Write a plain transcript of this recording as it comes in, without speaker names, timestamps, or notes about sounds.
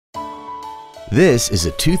This is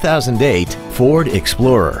a 2008 Ford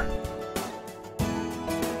Explorer.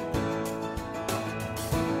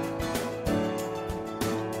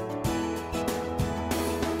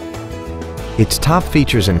 Its top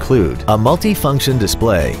features include a multi-function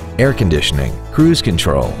display, air conditioning, cruise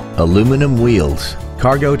control, aluminum wheels,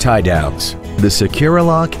 cargo tie-downs, the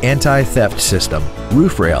Securilock anti-theft system,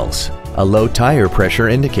 roof rails, a low tire pressure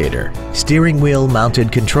indicator, steering wheel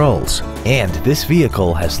mounted controls, and this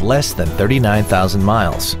vehicle has less than 39,000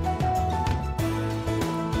 miles.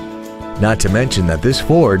 Not to mention that this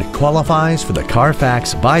Ford qualifies for the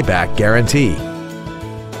Carfax buyback guarantee.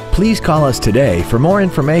 Please call us today for more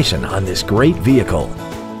information on this great vehicle.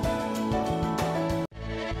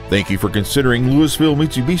 Thank you for considering Lewisville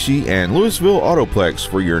Mitsubishi and Lewisville Autoplex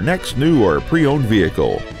for your next new or pre-owned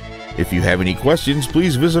vehicle. If you have any questions,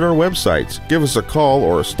 please visit our websites, give us a call,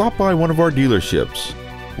 or stop by one of our dealerships.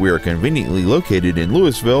 We are conveniently located in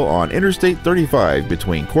Lewisville on Interstate 35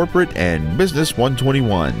 between Corporate and Business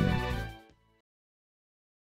 121.